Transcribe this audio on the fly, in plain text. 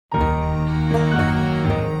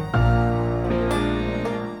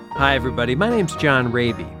Hi, everybody. My name's John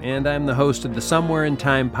Ravey, and I'm the host of the Somewhere in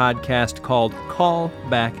Time podcast called Call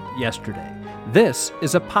Back Yesterday. This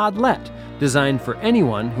is a podlet designed for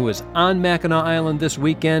anyone who is on Mackinac Island this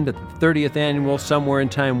weekend at the 30th annual Somewhere in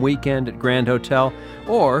Time weekend at Grand Hotel,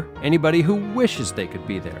 or anybody who wishes they could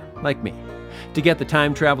be there, like me. To get the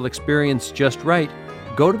time travel experience just right,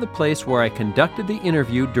 go to the place where I conducted the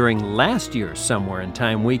interview during last year's Somewhere in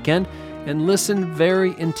Time weekend and listen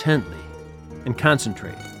very intently and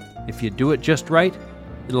concentrate. If you do it just right,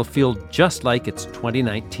 it'll feel just like it's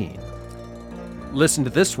 2019. Listen to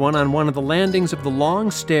this one on one of the landings of the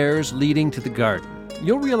long stairs leading to the garden.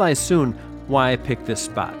 You'll realize soon why I picked this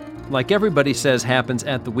spot. Like everybody says happens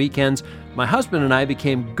at the weekends, my husband and I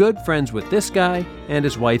became good friends with this guy and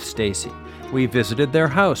his wife Stacy. We visited their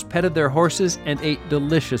house, petted their horses, and ate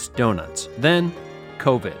delicious donuts. Then,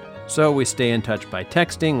 COVID. So we stay in touch by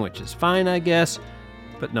texting, which is fine, I guess,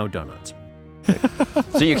 but no donuts.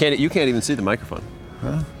 So you can't even see the microphone.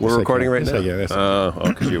 Huh? We're recording right now? Yeah,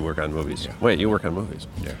 because you work on movies. Yeah. Wait, you work on movies?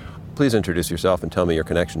 Yeah. Please introduce yourself and tell me your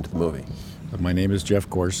connection to the movie. My name is Jeff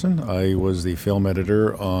Gorson. I was the film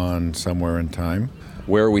editor on Somewhere in Time.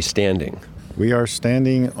 Where are we standing? We are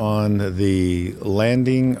standing on the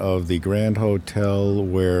landing of the Grand Hotel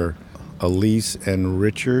where Elise and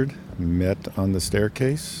Richard met on the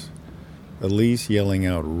staircase. Elise yelling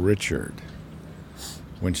out Richard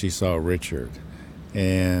when she saw Richard.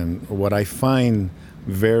 And what I find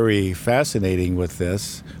very fascinating with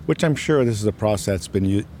this, which I'm sure this is a process that's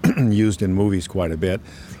been used in movies quite a bit,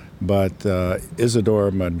 but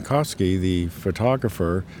Isadore Mankowski, the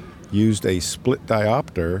photographer, used a split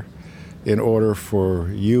diopter in order for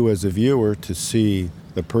you as a viewer to see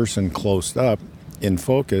the person close up in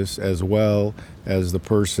focus as well as the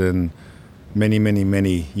person many, many,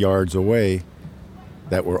 many yards away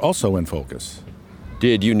that were also in focus.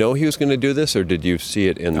 Did you know he was going to do this, or did you see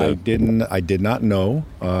it in the... I did not know.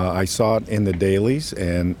 I saw it in the dailies,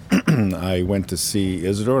 and I went to see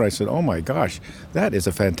Isadore, and I said, oh my gosh, that is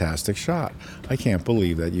a fantastic shot. I can't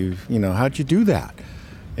believe that how'd you do that?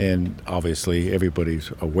 And obviously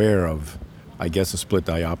everybody's aware of, I guess, a split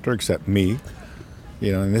diopter, except me.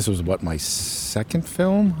 And this was my second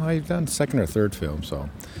film I've done, second or third film, so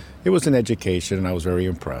it was an education, and I was very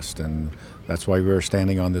impressed, and that's why we were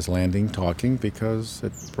standing on this landing talking, because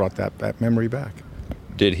it brought that memory back.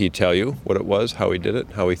 Did he tell you what it was, how he did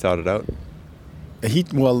it, how he thought it out?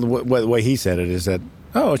 The way he said it is that,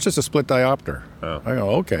 it's just a split diopter. Oh. I go,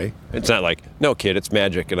 okay. It's not like, no kid, it's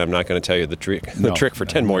magic, and I'm not going to tell you the trick for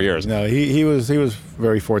 10 more years. No, he was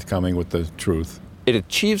very forthcoming with the truth. It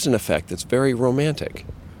achieves an effect that's very romantic.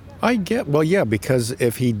 Because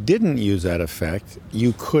if he didn't use that effect,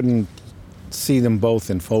 you couldn't see them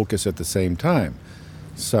both in focus at the same time.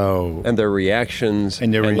 So and their reactions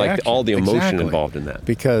and like all the emotion involved in that.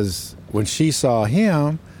 Because when she saw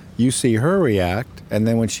him, you see her react, and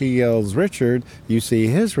then when she yells Richard, you see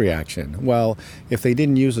his reaction. Well, if they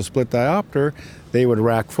didn't use a split diopter, they would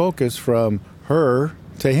rack focus from her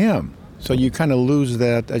to him. So you kind of lose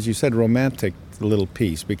that, as you said, romantic little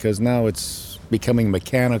piece, because now it's becoming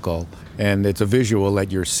mechanical, and it's a visual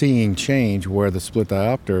that you're seeing change where the split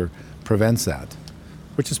diopter prevents that,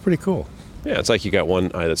 which is pretty cool. Yeah, it's like you got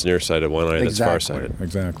one eye that's nearsighted, one eye that's farsighted.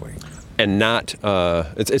 Exactly. And not,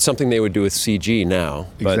 it's something they would do with CG now,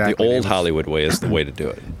 but the old Hollywood way is the way to do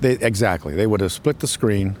it. They would have split the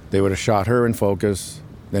screen, they would have shot her in focus,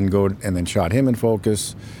 then shot him in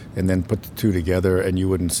focus, and then put the two together, and you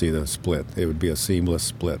wouldn't see the split. It would be a seamless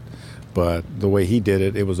split. But the way he did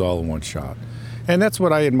it, it was all in one shot. And that's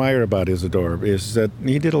what I admire about Isadore, is that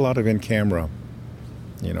he did a lot of in-camera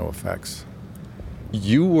effects.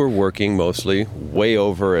 You were working mostly way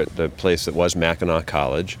over at the place that was Mackinac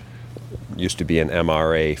College. Used to be an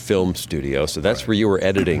MRA film studio, so that's where you were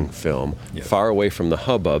editing film, far away from the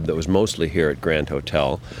hubbub that was mostly here at Grand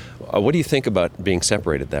Hotel. What do you think about being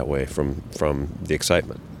separated that way from the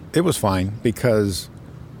excitement? It was fine, because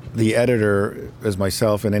the editor, as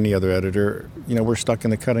myself and any other editor, we're stuck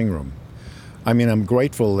in the cutting room. I mean, I'm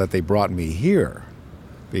grateful that they brought me here,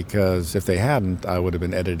 because if they hadn't, I would have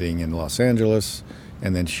been editing in Los Angeles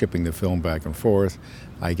and then shipping the film back and forth.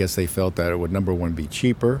 I guess they felt that it would, number one, be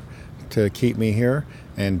cheaper to keep me here,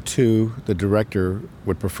 and two, the director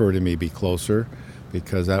would prefer to me be closer,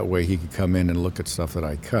 because that way he could come in and look at stuff that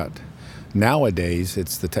I cut. Nowadays,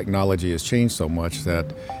 the technology has changed so much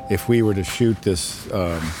that if we were to shoot this,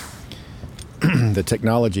 the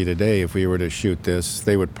technology today, if we were to shoot this,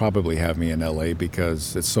 they would probably have me in LA,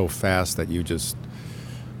 because it's so fast that you just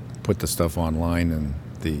put the stuff online and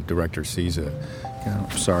the director sees it.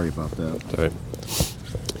 I'm sorry about that. All right.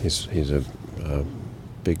 He's a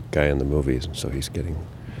big guy in the movies, and so he's getting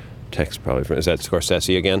text probably from, is that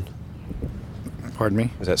Scorsese again? Pardon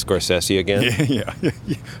me? Is that Scorsese again? Yeah.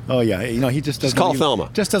 Oh, yeah. He just doesn't... call Thelma.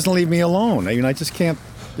 Just doesn't leave me alone. I just can't,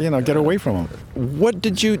 get away from him.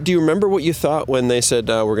 Do you remember what you thought when they said,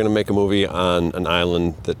 we're going to make a movie on an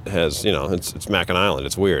island that has, it's Mackinac Island.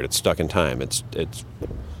 It's weird. It's stuck in time.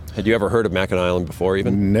 Had you ever heard of Mackinac Island before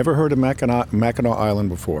even? Never heard of Mackinac Island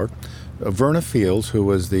before. Verna Fields, who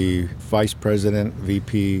was the vice president,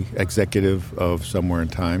 VP, executive of Somewhere in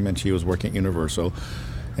Time, and she was working at Universal.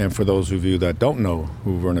 And for those of you that don't know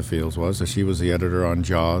who Verna Fields was, she was the editor on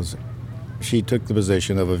Jaws. She took the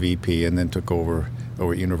position of a VP and then took over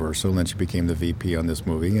at Universal, and then she became the VP on this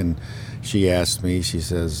movie. And she asked me, she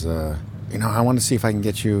says, I want to see if I can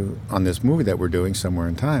get you on this movie that we're doing, Somewhere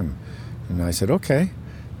in Time. And I said, okay.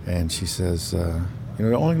 And she says, only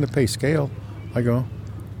going to pay scale. I go,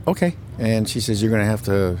 okay. And she says, you're going to have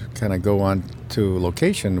to kind of go on to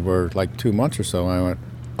location for like 2 months or so. And I went,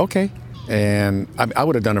 okay. And I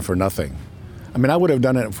would have done it for nothing. I would have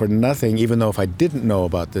done it for nothing, even though if I didn't know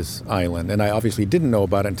about this island. And I obviously didn't know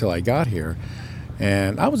about it until I got here.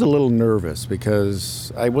 And I was a little nervous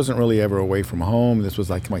because I wasn't really ever away from home. This was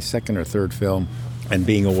like my second or third film. And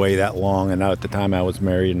being away that long, and now at the time I was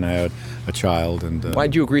married and I had a child. And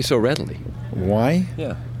why'd you agree so readily? Why?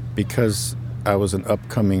 Yeah. Because I was an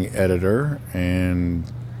upcoming editor, and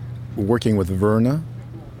working with Verna,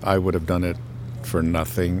 I would have done it for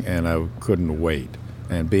nothing, and I couldn't wait.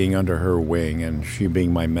 And being under her wing and she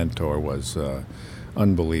being my mentor was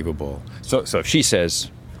unbelievable. So if she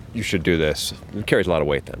says you should do this, it carries a lot of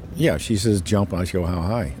weight then. Yeah, she says jump, and I go, how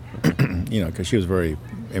high? Because she was very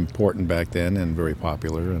important back then and very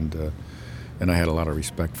popular, and I had a lot of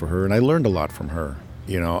respect for her, and I learned a lot from her.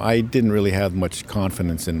 I didn't really have much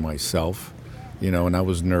confidence in myself, and I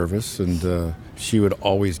was nervous, and she would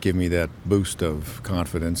always give me that boost of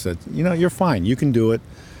confidence that, you're fine, you can do it,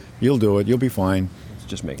 you'll be fine. It's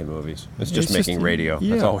just making movies. It's just making radio.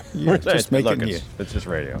 Yeah, that's all. Just making. It's just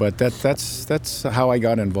radio. But that's how I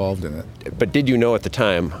got involved in it. But did you know at the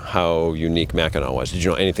time how unique Mackinac was? Did you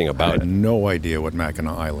know anything about it? I had no idea what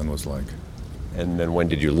Mackinac Island was like. And then when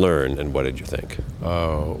did you learn, and what did you think?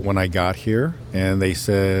 When I got here, and they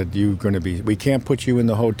said, we can't put you in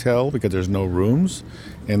the hotel because there's no rooms,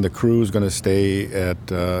 and the crew's going to stay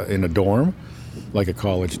in a dorm, like a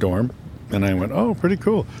college dorm. And I went, oh, pretty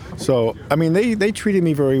cool. So, they treated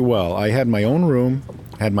me very well. I had my own room,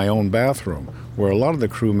 had my own bathroom, where a lot of the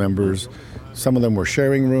crew members, some of them were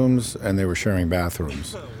sharing rooms, and they were sharing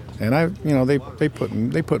bathrooms. And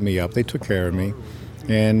they put me up. They took care of me.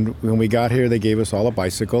 And when we got here, they gave us all a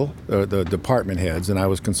bicycle, the department heads, and I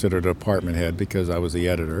was considered a department head because I was the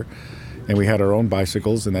editor. And we had our own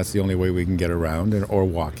bicycles, and that's the only way we can get around, or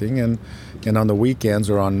walking. And on the weekends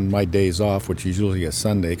or on my days off, which is usually a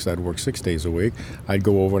Sunday because I'd work 6 days a week, I'd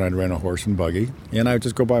go over and I'd rent a horse and buggy. And I would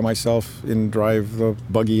just go by myself and drive the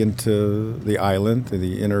buggy into the island, to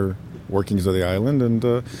the inner workings of the island.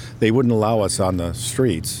 And they wouldn't allow us on the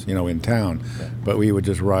streets, in town. But we would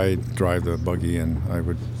just drive the buggy, and I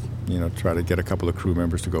would, try to get a couple of crew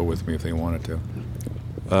members to go with me if they wanted to.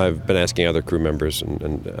 I've been asking other crew members,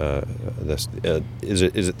 and this is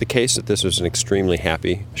it the case that this was an extremely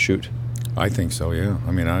happy shoot? I think so. Yeah.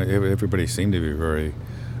 Everybody seemed to be very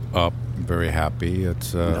up, very happy.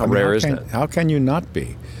 It's how rare is that? How can you not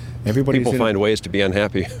be? People find ways to be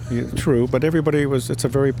unhappy. True, but everybody was. It's a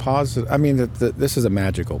very positive. This is a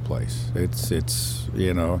magical place. It's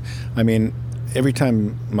every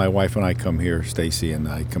time my wife and I come here, Stacy and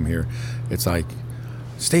I come here, it's like,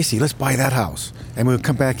 Stacy, let's buy that house, and we'll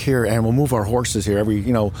come back here and we'll move our horses here.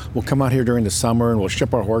 We'll come out here during the summer and we'll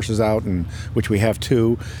ship our horses out, and which we have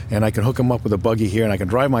two, and I can hook them up with a buggy here, and I can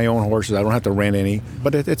drive my own horses. I don't have to rent any.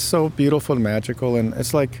 But it's so beautiful and magical, and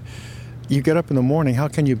it's like you get up in the morning. How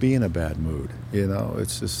can you be in a bad mood?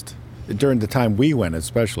 It's just during the time we went,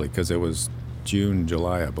 especially because it was June,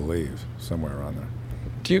 July, I believe, somewhere around there.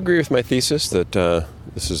 Do you agree with my thesis that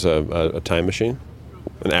this is a time machine?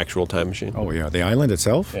 An actual time machine? Oh, yeah. The island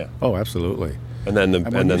itself? Yeah. Oh, absolutely. And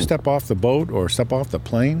then you step off the boat or step off the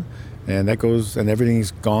plane, and that goes, and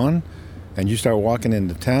everything's gone, and you start walking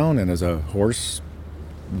into town, and there's a horse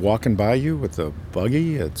walking by you with a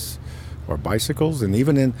buggy, or bicycles, and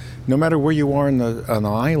even no matter where you are on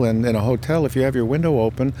the island in a hotel, if you have your window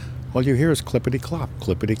open, all you hear is clippity-clop,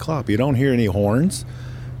 clippity-clop. You don't hear any horns.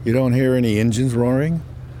 You don't hear any engines roaring.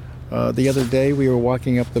 The other day, we were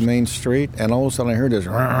walking up the main street, and all of a sudden I heard this,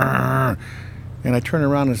 and I turn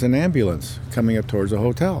around, and it's an ambulance coming up towards the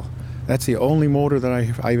hotel. That's the only motor that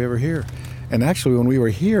I've ever heard. And actually, when we were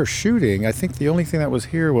here shooting, I think the only thing that was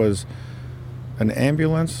here was an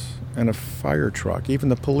ambulance and a fire truck. Even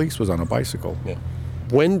the police was on a bicycle. Yeah.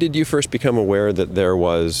 When did you first become aware that there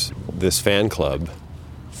was this fan club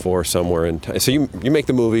for Somewhere in Time? So you make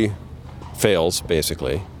the movie, fails,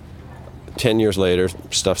 basically. 10 years later,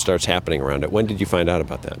 stuff starts happening around it. When did you find out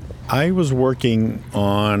about that? I was working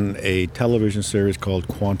on a television series called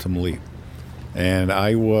Quantum Leap, and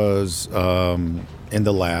I was in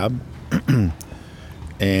the lab,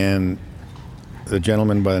 and the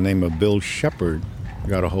gentleman by the name of Bill Shepard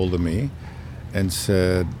got a hold of me and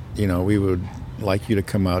said, we would like you to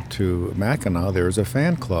come out to Mackinac. There's a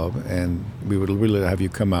fan club, and we would really have you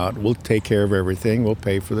come out. We'll take care of everything. We'll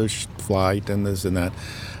pay for the flight and this and that.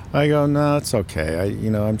 I go, no, it's okay.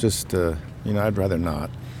 I'm just, I'd rather not.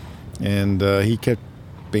 And he kept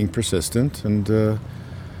being persistent, and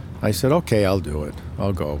I said, okay, I'll do it.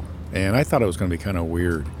 I'll go. And I thought it was going to be kind of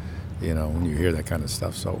weird, when you hear that kind of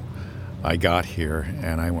stuff. So I got here,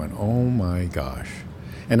 and I went, oh my gosh.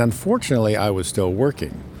 And unfortunately, I was still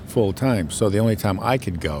working full time. So the only time I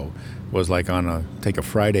could go was like take a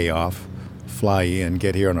Friday off, fly in,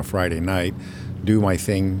 get here on a Friday night, do my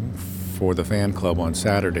thing for the fan club on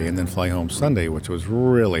Saturday, and then fly home Sunday, which was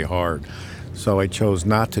really hard. So I chose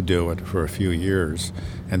not to do it for a few years.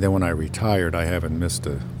 And then when I retired, I haven't missed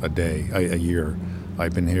a year.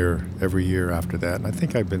 I've been here every year after that. And I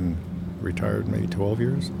think I've been retired maybe 12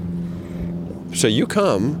 years. So you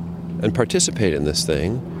come and participate in this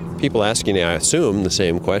thing. People asking, I assume, the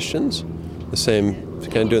same questions,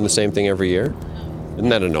 kind of doing the same thing every year. Isn't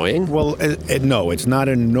that annoying? Well, no, it's not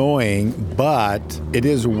annoying, but it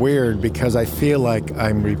is weird because I feel like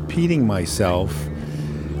I'm repeating myself.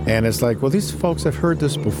 And it's like, well, these folks have heard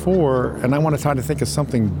this before, and I want to try to think of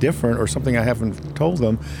something different or something I haven't told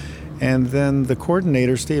them. And then the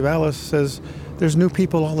coordinator, Steve Ellis, says, there's new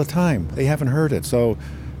people all the time. They haven't heard it. So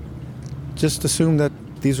just assume that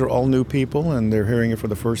these are all new people and they're hearing it for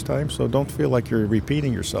the first time. So don't feel like you're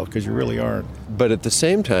repeating yourself, because you really aren't. But at the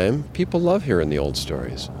same time, people love hearing the old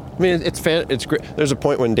stories. I mean, it's great. There's a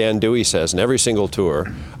point when Dan Dewey says in every single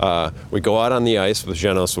tour, we go out on the ice with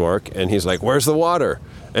Janos Wark, and he's like, where's the water?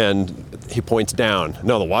 And he points down.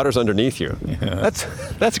 No, the water's underneath you. Yeah.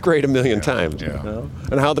 That's great a million times. Yeah.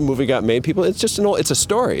 And how the movie got made, people, it's just it's a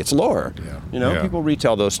story. It's lore. Yeah. People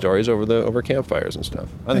retell those stories over campfires and stuff.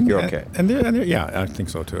 I think you're okay. And yeah, I think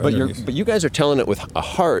so too. But you guys are telling it with a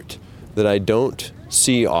heart that I don't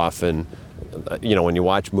see often. When you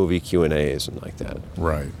watch movie Q&As and like that.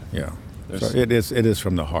 Right. Yeah. So it is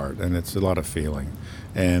from the heart, and it's a lot of feeling.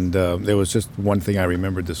 And there was just one thing I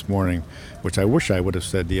remembered this morning, which I wish I would have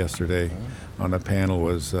said yesterday on the panel,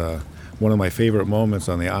 was one of my favorite moments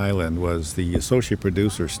on the island was the associate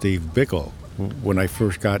producer, Steve Bickle. When I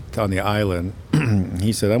first got on the island,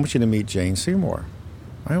 he said, I want you to meet Jane Seymour.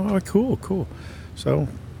 I went, oh, cool. So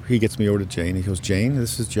he gets me over to Jane. He goes, Jane,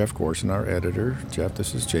 this is Jeff Gorson, our editor. Jeff,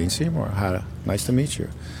 this is Jane Seymour. Hi, nice to meet you.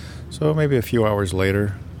 So maybe a few hours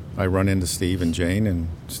later, I run into Steve and Jane, and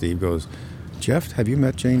Steve goes, Jeff, have you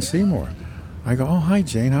met Jane Seymour? I go, oh, hi,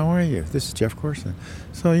 Jane, how are you? This is Jeff Gorson.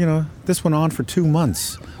 So, this went on for 2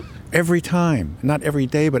 months. Every time, not every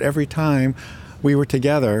day, but every time we were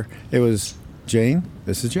together, it was, Jane,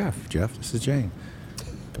 this is Jeff. Jeff, this is Jane.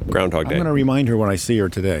 Groundhog Day. I'm going to remind her when I see her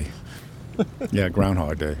today. Yeah,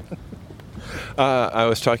 Groundhog Day. I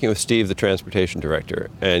was talking with Steve, the transportation director,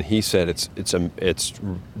 and he said it's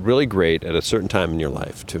really great at a certain time in your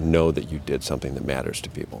life to know that you did something that matters to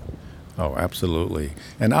people. Oh, absolutely.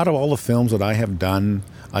 And out of all the films that I have done,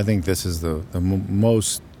 I think this is the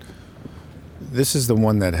most. This is the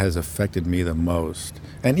one that has affected me the most.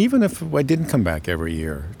 And even if I didn't come back every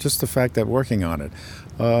year, just the fact that working on it.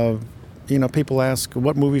 People ask,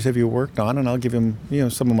 what movies have you worked on? And I'll give them,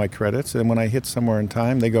 some of my credits. And when I hit Somewhere in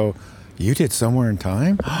Time, they go, you did Somewhere in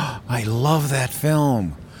Time? I love that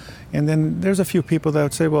film. And then there's a few people that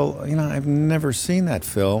would say, well, I've never seen that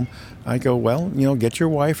film. I go, well, get your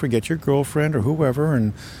wife or get your girlfriend or whoever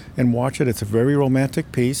and watch it. It's a very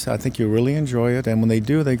romantic piece. I think you'll really enjoy it. And when they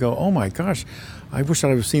do, they go, oh my gosh, I wish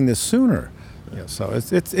I'd have seen this sooner. Yeah, so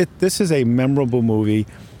this is a memorable movie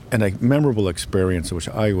and a memorable experience which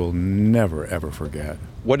I will never, ever forget.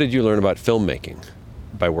 What did you learn about filmmaking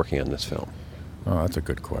by working on this film? Oh, that's a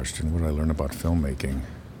good question. What did I learn about filmmaking?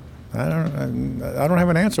 I don't have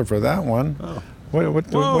an answer for that one. Oh.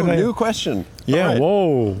 What new question. Yeah, right.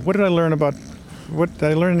 Whoa. What did I learn about What did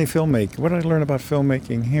I learn about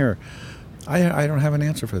filmmaking here? I don't have an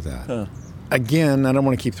answer for that. Huh. Again, I don't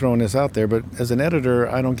want to keep throwing this out there, but as an editor,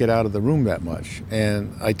 I don't get out of the room that much.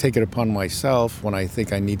 And I take it upon myself when I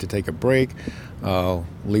think I need to take a break. I'll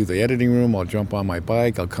leave the editing room, I'll jump on my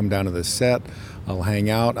bike, I'll come down to the set, I'll hang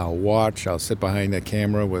out, I'll watch, I'll sit behind the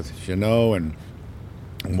camera with Jeannot and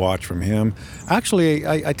watch from him. Actually,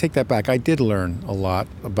 I take that back. I did learn a lot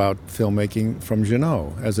about filmmaking from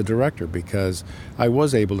Jeannot as a director because I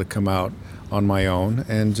was able to come out on my own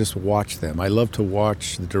and just watch them. I love to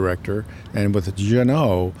watch the director, and with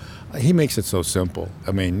Jeannot, he makes it so simple.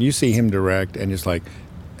 I mean, you see him direct and it's like,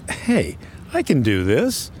 hey, I can do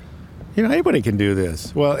this. You know, anybody can do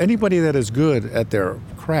this. Well, anybody that is good at their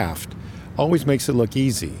craft always makes it look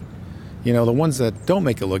easy. You know, the ones that don't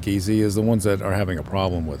make it look easy is the ones that are having a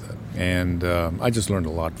problem with it. And I just learned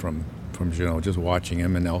a lot from Jeannot, just watching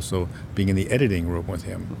him and also being in the editing room with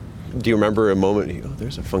him. Do you remember a moment, oh,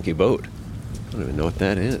 there's a funky boat. I don't even know what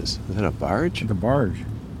that is. Is that a barge? The barge.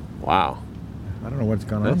 Wow. I don't know what's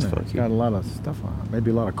going on there. Funky. It's got a lot of stuff on it.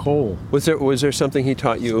 Maybe a lot of coal. Was there something he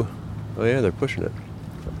taught you? Oh yeah, they're pushing it.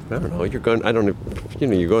 I don't know. You're going. I don't. You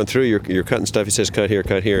know, you're going through. You're cutting stuff. He says, "Cut here,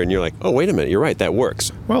 and you're like, "Oh, wait a minute. You're right. That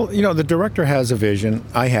works." Well, you know, the director has a vision.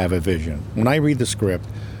 I have a vision. When I read the script,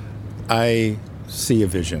 I see a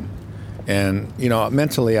vision, and you know,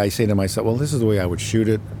 mentally, I say to myself, "Well, this is the way I would shoot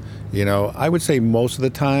it." You know, I would say most of the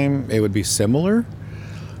time it would be similar,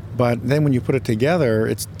 but then when you put it together,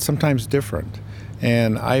 it's sometimes different.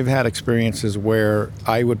 And I've had experiences where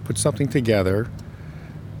I would put something together.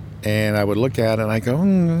 And I would look at it and I go,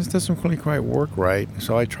 this doesn't really quite work right.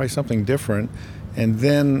 So I try something different. And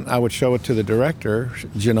then I would show it to the director,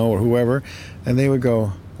 Jeannot or whoever, and they would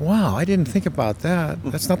go, wow, I didn't think about that.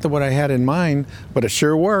 That's not what I had in mind, but it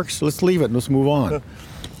sure works. Let's leave it and let's move on.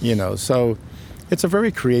 You know, so it's a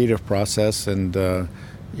very creative process. And,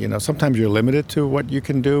 you know, sometimes you're limited to what you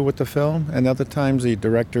can do with the film. And other times the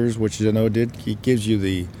directors, which Jeannot did, he gives you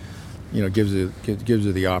the, you know, gives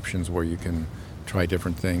you the options where you can try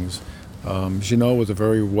different things. Jeannot was a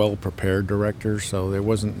very well-prepared director, so there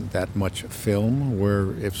wasn't that much film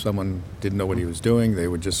where if someone didn't know what he was doing, they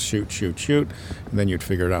would just shoot, and then you'd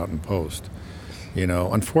figure it out in post. You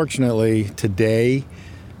know, unfortunately, today,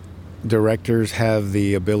 directors have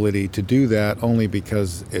the ability to do that only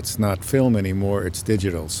because it's not film anymore, it's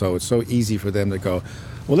digital. So it's so easy for them to go,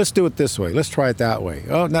 well, let's do it this way, let's try it that way.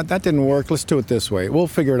 Oh, that didn't work, let's do it this way. We'll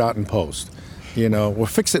figure it out in post. You know, well,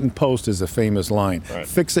 fix it in post is a famous line. Right.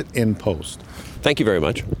 Fix it in post. Thank you very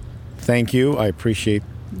much. Thank you. I appreciate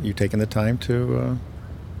you taking the time to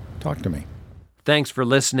talk to me. Thanks for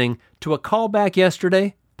listening to A Call Back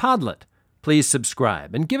Yesterday Podlet. Please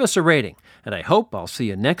subscribe and give us a rating, and I hope I'll see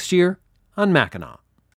you next year on Mackinac.